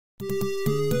Hey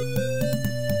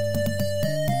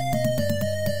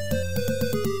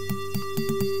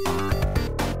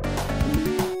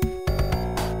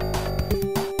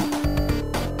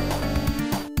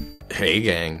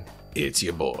gang, it's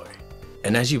your boy.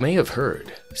 And as you may have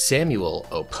heard, Samuel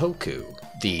Opoku,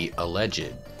 the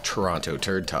alleged Toronto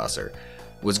turd tosser,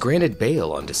 was granted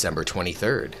bail on December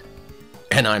 23rd.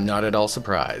 And I'm not at all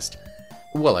surprised.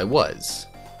 Well, I was,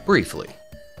 briefly.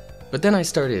 But then I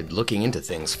started looking into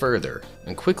things further,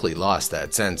 and quickly lost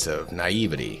that sense of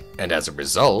naivety, and as a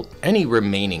result, any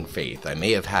remaining faith I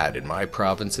may have had in my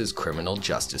province's criminal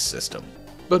justice system.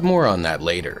 But more on that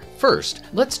later. First,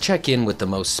 let's check in with the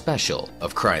most special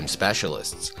of crime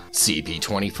specialists,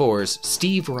 CP24's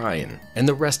Steve Bryan, and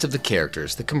the rest of the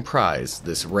characters that comprise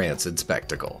this rancid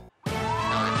spectacle.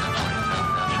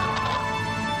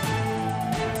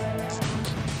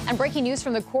 And breaking news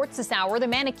from the courts this hour, the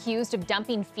man accused of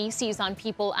dumping feces on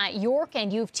people at York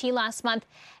and U of T last month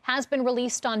has been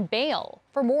released on bail.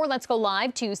 For more, let's go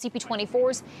live to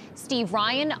CP24's Steve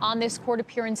Bryan on this court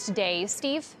appearance today.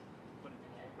 Steve?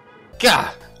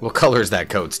 Gah! What color is that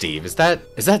coat, Steve? Is that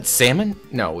salmon?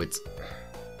 No,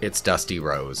 it's dusty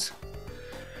rose.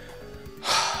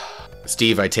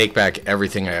 Steve, I take back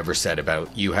everything I ever said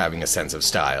about you having a sense of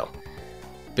style.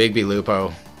 Bigby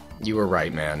Lupo, you were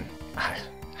right, man.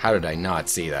 How did I not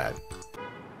see that?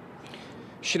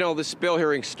 Chanel, this bail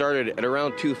hearing started at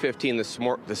around 2:15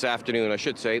 this afternoon, I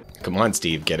should say. Come on,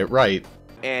 Steve, get it right.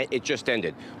 And it just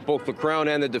ended. Both the Crown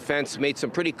and the defense made some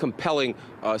pretty compelling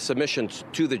submissions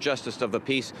to the Justice of the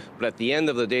Peace, but at the end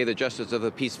of the day, the Justice of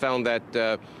the Peace found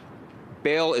that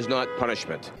bail is not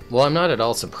punishment. Well, I'm not at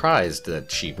all surprised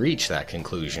that she reached that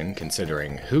conclusion,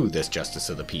 considering who this Justice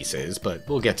of the Peace is, but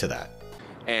we'll get to that.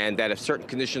 And that if certain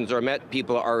conditions are met,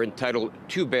 people are entitled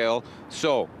to bail.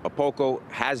 So Opoku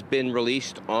has been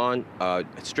released on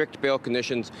strict bail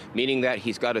conditions, meaning that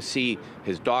he's got to see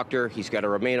his doctor, he's got to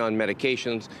remain on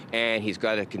medications, and he's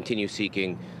got to continue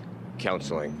seeking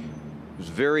counseling. It was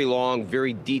very long,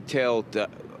 very detailed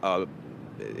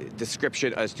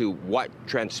description as to what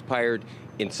transpired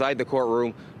inside the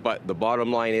courtroom, but the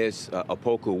bottom line is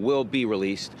Opoku will be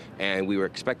released, and we were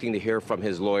expecting to hear from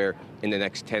his lawyer in the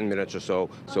next 10 minutes or so.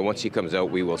 So once he comes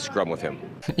out, we will scrum with him.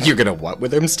 You're gonna what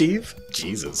with him, Steve?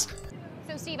 Jesus.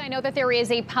 So, Steve, I know that there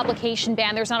is a publication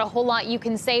ban. There's not a whole lot you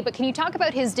can say, but can you talk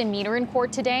about his demeanor in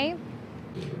court today?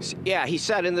 Yeah, he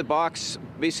sat in the box,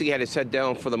 basically had his head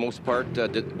down for the most part,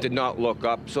 did not look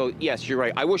up. So, yes, you're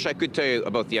right. I wish I could tell you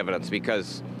about the evidence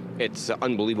because it's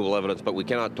unbelievable evidence, but we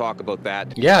cannot talk about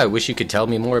that. Yeah, I wish you could tell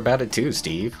me more about it too,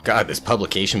 Steve. God, this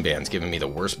publication ban's giving me the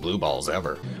worst blue balls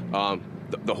ever.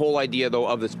 The whole idea, though,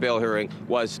 of this bail hearing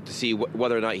was to see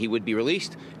whether or not he would be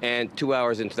released, and 2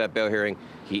 hours into that bail hearing,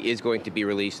 he is going to be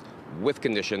released with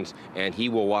conditions, and he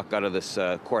will walk out of this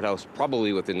courthouse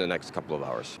probably within the next couple of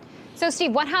hours. So,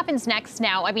 Steve, what happens next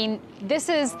now? I mean, this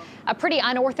is a pretty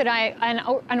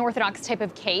unorthodox type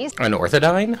of case.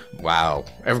 Unorthodox? Wow.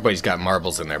 Everybody's got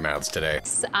marbles in their mouths today.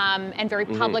 And very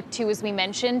public, too, as we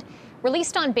mentioned.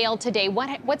 Released on bail today,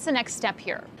 what's the next step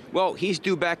here? Well, he's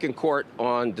due back in court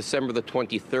on December the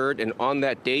 23rd, and on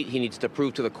that date, he needs to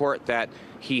prove to the court that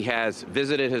he has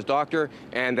visited his doctor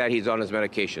and that he's on his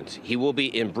medications. He will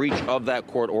be in breach of that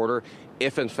court order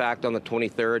if, in fact, on the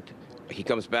 23rd, he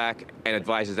comes back and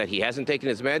advises that he hasn't taken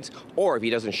his meds, or if he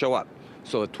doesn't show up.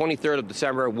 So the 23rd of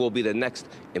December will be the next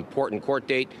important court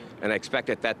date, and I expect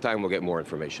at that time we'll get more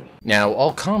information. Now,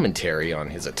 all commentary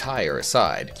on his attire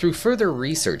aside, through further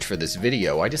research for this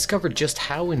video, I discovered just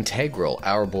how integral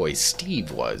our boy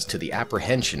Steve was to the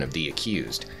apprehension of the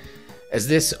accused. As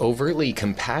this overtly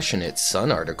compassionate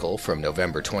Sun article from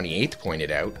November 28th pointed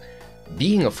out,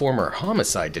 being a former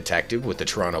homicide detective with the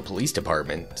Toronto Police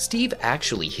Department, Steve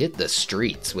actually hit the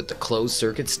streets with the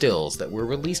closed-circuit stills that were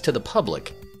released to the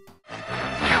public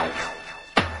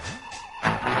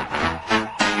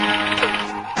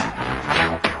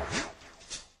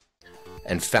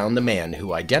and found the man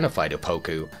who identified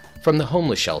Opoku from the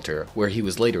homeless shelter where he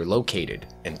was later located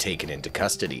and taken into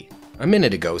custody. A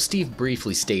minute ago, Steve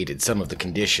briefly stated some of the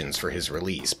conditions for his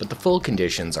release, but the full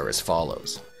conditions are as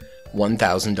follows.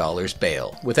 $1,000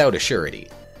 bail without a surety,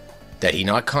 that he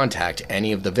not contact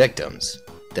any of the victims,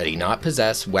 that he not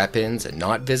possess weapons and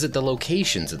not visit the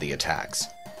locations of the attacks.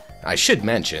 I should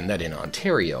mention that in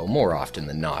Ontario, more often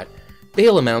than not,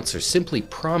 bail amounts are simply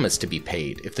promised to be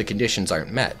paid if the conditions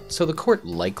aren't met, so the court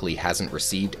likely hasn't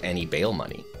received any bail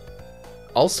money.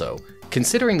 Also,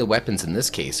 considering the weapons in this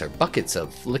case are buckets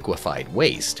of liquefied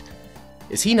waste,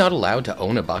 is he not allowed to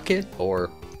own a bucket, or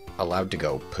allowed to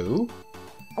go poo?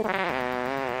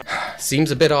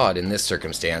 Seems a bit odd in this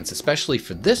circumstance, especially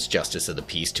for this justice of the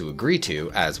peace to agree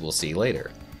to, as we'll see later.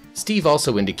 Steve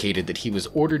also indicated that he was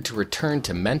ordered to return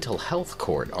to mental health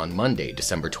court on Monday,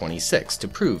 December 26, to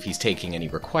prove he's taking any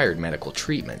required medical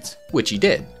treatments, which he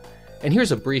did. And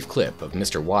here's a brief clip of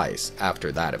Mr. Weisz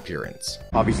after that appearance.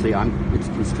 Obviously, it's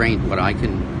constrained what I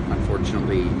can,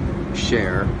 unfortunately,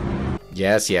 share.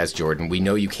 Yes, Jordan, we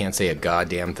know you can't say a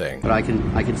goddamn thing. But I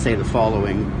can say the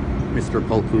following. Mr.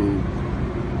 Opoku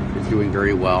is doing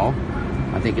very well.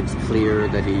 I think it's clear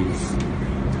that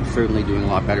he's certainly doing a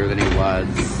lot better than he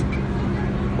was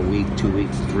a week, 2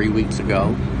 weeks, 3 weeks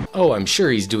ago. Oh, I'm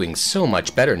sure he's doing so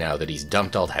much better now that he's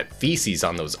dumped all that feces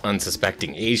on those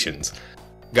unsuspecting Asians.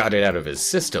 Got it out of his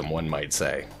system, one might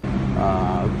say.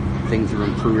 Things are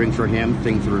improving for him.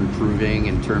 Things are improving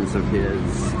in terms of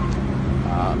his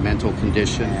mental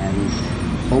condition. And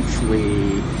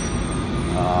hopefully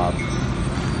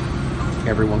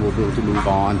everyone will be able to move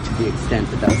on to the extent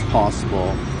that that's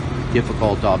possible.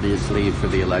 Difficult, obviously, for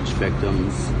the alleged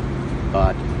victims,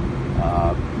 but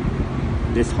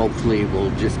this hopefully will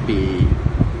just be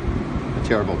a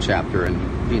terrible chapter,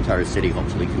 and the entire city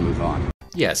hopefully can move on.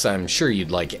 Yes, I'm sure you'd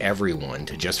like everyone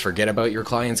to just forget about your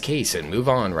client's case and move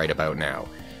on right about now.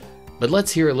 But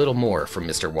let's hear a little more from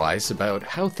Mr. Weisz about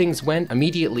how things went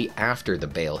immediately after the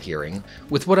bail hearing,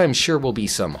 with what I'm sure will be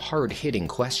some hard-hitting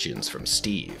questions from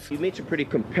Steve. You made some pretty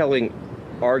compelling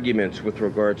arguments with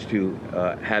regards to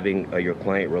having your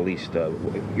client released.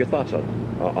 Your thoughts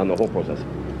on the whole process?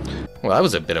 Well, that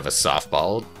was a bit of a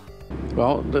softball.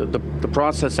 Well, the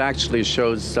process actually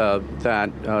shows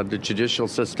that the judicial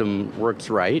system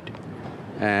works right,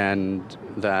 and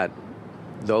that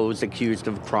those accused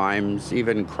of crimes,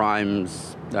 even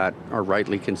crimes that are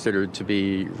rightly considered to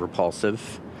be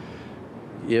repulsive,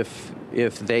 if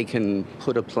they can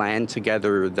put a plan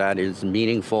together that is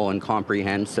meaningful and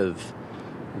comprehensive,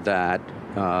 that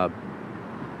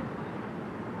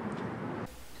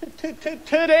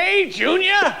Today,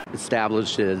 Junior!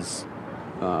 establishes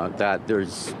that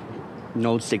there's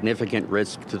no significant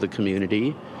risk to the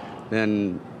community,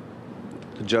 then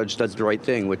the judge does the right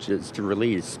thing, which is to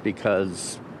release,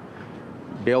 because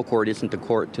bail court isn't the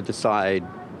court to decide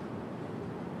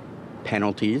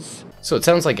penalties. So it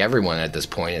sounds like everyone at this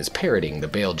point is parroting the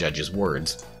bail judge's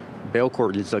words. Bail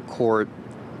court is a court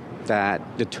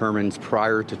that determines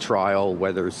prior to trial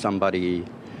whether somebody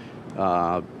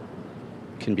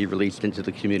can be released into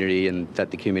the community, and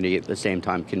that the community at the same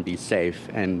time can be safe.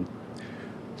 And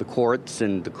the courts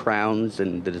and the Crowns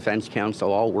and the defense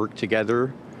counsel all work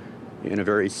together in a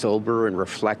very sober and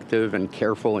reflective and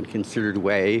careful and considered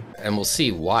way. And we'll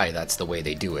see why that's the way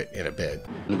they do it in a bit.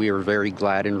 And we are very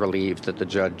glad and relieved that the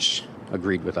judge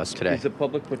agreed with us today. Is the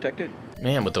public protected?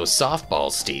 Man, with those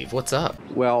softballs, Steve, what's up?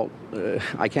 Well,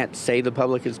 I can't say the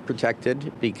public is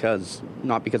protected,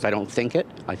 not because I don't think it.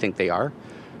 I think they are.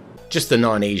 Just the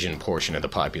non-Asian portion of the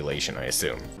population, I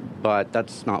assume. But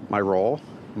that's not my role.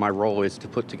 My role is to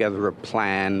put together a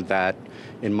plan that,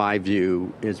 in my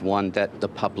view, is one that the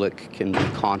public can be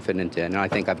confident in, and I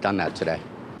think I've done that today.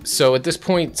 So at this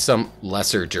point, some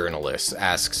lesser journalist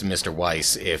asks Mr.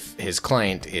 Weisz if his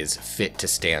client is fit to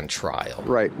stand trial.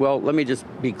 Right. Well, let me just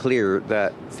be clear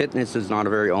that fitness is not a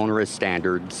very onerous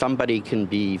standard. Somebody can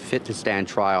be fit to stand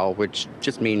trial, which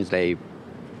just means they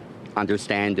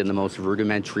understand in the most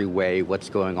rudimentary way what's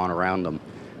going on around them.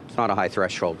 It's not a high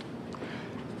threshold.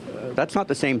 That's not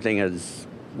the same thing as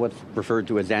what's referred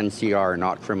to as NCR,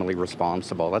 not criminally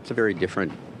responsible. That's a very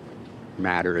different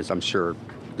matter, as I'm sure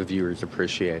the viewers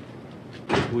appreciate.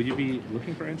 Will you be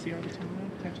looking for NCR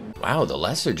potentially? Wow, the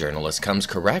lesser journalist comes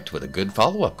correct with a good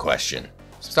follow-up question.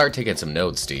 Start taking some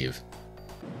notes, Steve.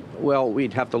 Well,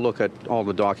 we'd have to look at all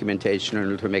the documentation in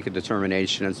order to make a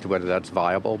determination as to whether that's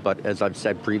viable. But as I've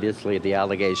said previously, the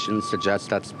allegations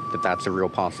suggest that's a real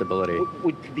possibility.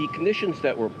 With the conditions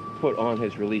that were put on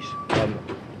his release,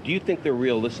 do you think they're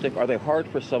realistic? Are they hard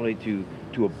for somebody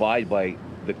to abide by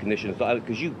the conditions?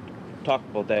 Because you talked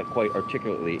about that quite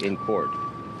articulately in court.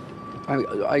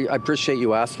 I appreciate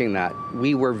you asking that.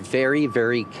 We were very,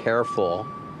 very careful,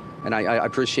 and I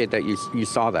appreciate that you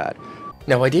saw that.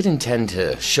 Now, I did intend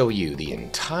to show you the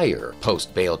entire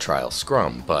post-bail trial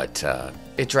scrum, but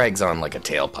it drags on like a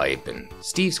tailpipe, and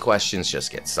Steve's questions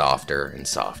just get softer and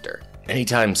softer.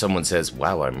 Anytime someone says,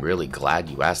 "Wow, I'm really glad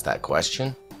you asked that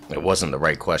question," it wasn't the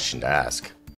right question to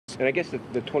ask. And I guess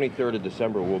the 23rd of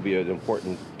December will be an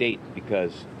important date,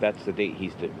 because that's the date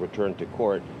he's to return to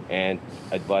court and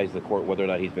advise the court whether or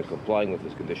not he's been complying with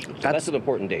his conditions. So that's an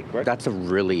important date, correct?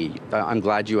 I'm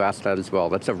glad you asked that as well.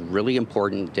 That's a really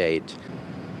important date.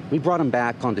 We brought him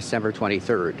back on December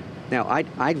 23rd. Now,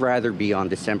 I'd rather be on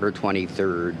December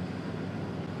 23rd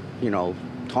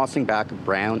tossing back a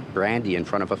brandy in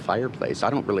front of a fireplace. I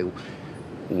don't really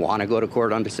want to go to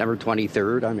court on December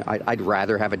 23rd. I mean, I'd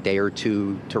rather have a day or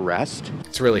two to rest.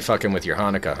 It's really fucking with your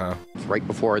Hanukkah, huh? It's right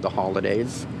before the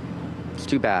holidays. It's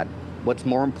too bad. What's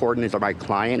more important is my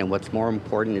client, and what's more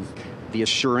important is the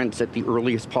assurance at the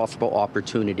earliest possible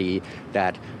opportunity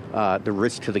that the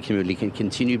risk to the community can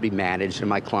continue to be managed and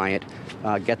my client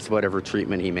gets whatever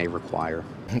treatment he may require.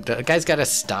 The guy's got to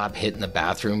stop hitting the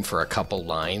bathroom for a couple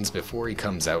lines before he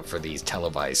comes out for these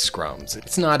televised scrums.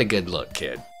 It's not a good look,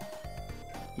 kid.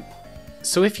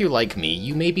 So if you're like me,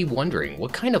 you may be wondering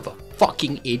what kind of a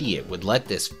fucking idiot would let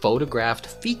this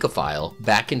photographed fecophile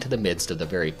back into the midst of the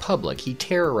very public he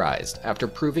terrorized after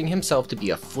proving himself to be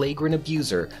a flagrant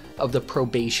abuser of the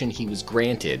probation he was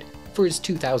granted for his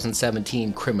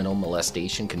 2017 criminal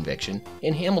molestation conviction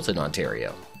in Hamilton,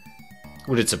 Ontario.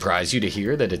 Would it surprise you to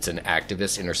hear that it's an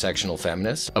activist intersectional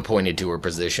feminist, appointed to her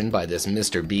position by this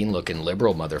Mr. Bean-looking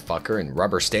liberal motherfucker and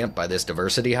rubber stamped by this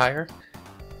diversity hire?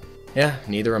 Yeah,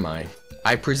 neither am I.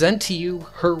 I present to you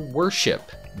her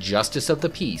worship, Justice of the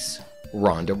Peace,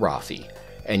 Rhonda Roffey.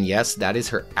 And yes, that is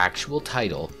her actual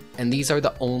title, and these are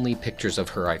the only pictures of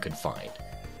her I could find.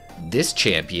 This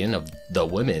champion of the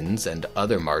women's and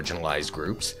other marginalized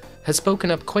groups has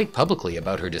spoken up quite publicly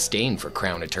about her disdain for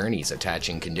Crown attorneys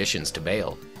attaching conditions to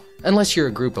bail, unless you're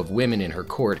a group of women in her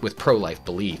court with pro-life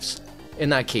beliefs. In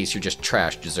that case, you're just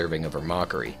trash deserving of her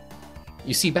mockery.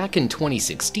 You see, back in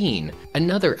 2016,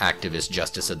 another activist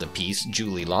justice of the peace,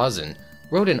 Julie Lawson,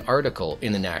 wrote an article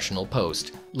in the National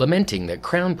Post lamenting that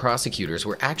Crown prosecutors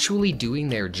were actually doing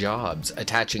their jobs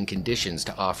attaching conditions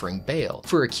to offering bail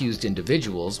for accused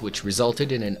individuals, which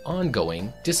resulted in an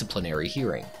ongoing disciplinary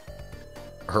hearing.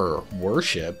 Her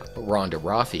worship, Rhonda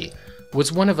Roffey,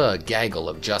 was one of a gaggle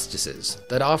of justices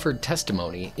that offered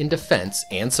testimony in defense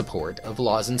and support of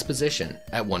Lawson's position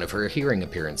at one of her hearing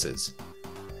appearances.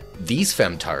 These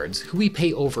femtards, who we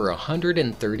pay over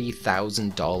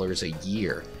 $130,000 a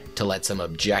year to let some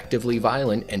objectively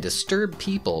violent and disturbed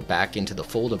people back into the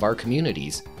fold of our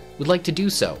communities, would like to do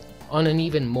so on an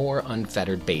even more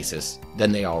unfettered basis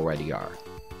than they already are.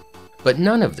 But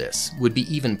none of this would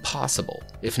be even possible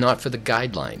if not for the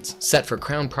guidelines set for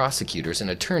Crown prosecutors and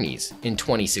attorneys in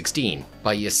 2016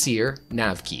 by Yasir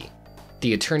Navki,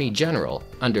 the Attorney General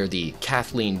under the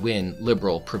Kathleen Wynne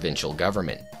Liberal provincial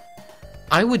government.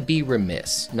 I would be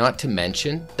remiss not to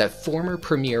mention that former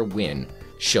Premier Wynne,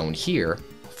 shown here,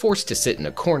 forced to sit in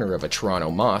a corner of a Toronto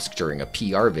mosque during a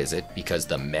PR visit because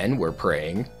the men were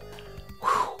praying,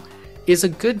 is a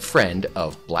good friend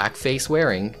of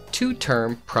blackface-wearing,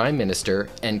 two-term Prime Minister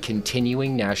and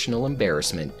continuing national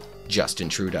embarrassment, Justin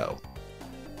Trudeau.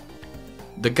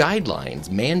 The guidelines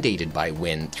mandated by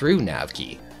Wynne through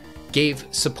Navki gave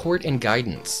support and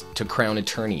guidance to Crown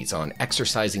attorneys on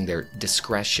exercising their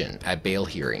discretion at bail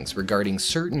hearings regarding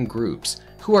certain groups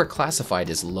who are classified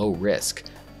as low risk,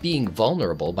 being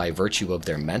vulnerable by virtue of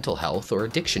their mental health or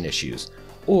addiction issues,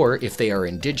 or if they are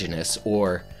Indigenous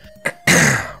or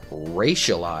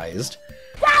racialized.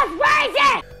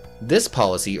 This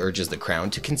policy urges the Crown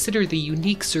to consider the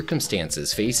unique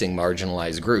circumstances facing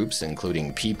marginalized groups,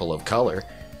 including people of color,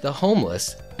 the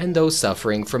homeless, and those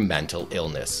suffering from mental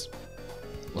illness.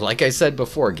 Like I said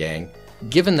before, gang,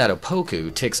 given that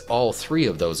Opoku ticks all three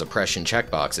of those oppression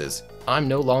checkboxes, I'm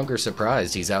no longer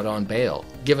surprised he's out on bail,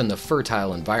 given the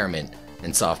fertile environment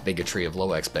and soft bigotry of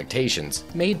low expectations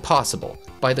made possible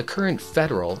by the current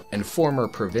federal and former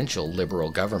provincial Liberal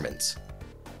governments.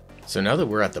 So now that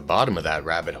we're at the bottom of that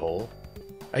rabbit hole,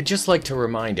 I'd just like to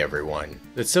remind everyone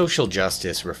that social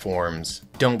justice reforms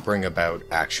don't bring about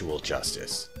actual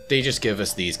justice. They just give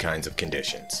us these kinds of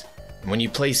conditions. When you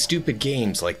play stupid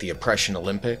games like the Oppression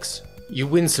Olympics, you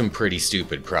win some pretty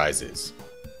stupid prizes.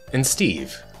 And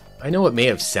Steve, I know it may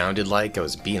have sounded like I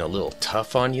was being a little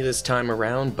tough on you this time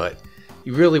around, but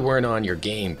you really weren't on your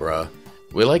game, bruh.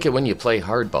 We like it when you play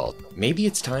hardball. Maybe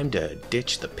it's time to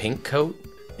ditch the pink coat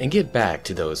and get back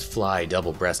to those fly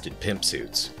double-breasted pimp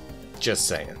suits. Just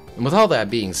saying. And with all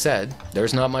that being said,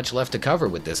 there's not much left to cover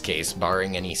with this case,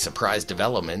 barring any surprise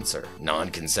developments or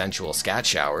non-consensual scat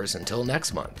showers until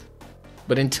next month.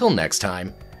 But until next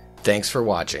time, thanks for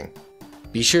watching.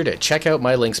 Be sure to check out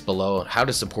my links below on how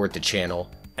to support the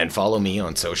channel and follow me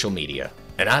on social media.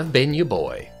 And I've been your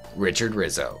boy, Richard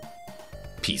Rizzo.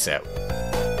 Peace out.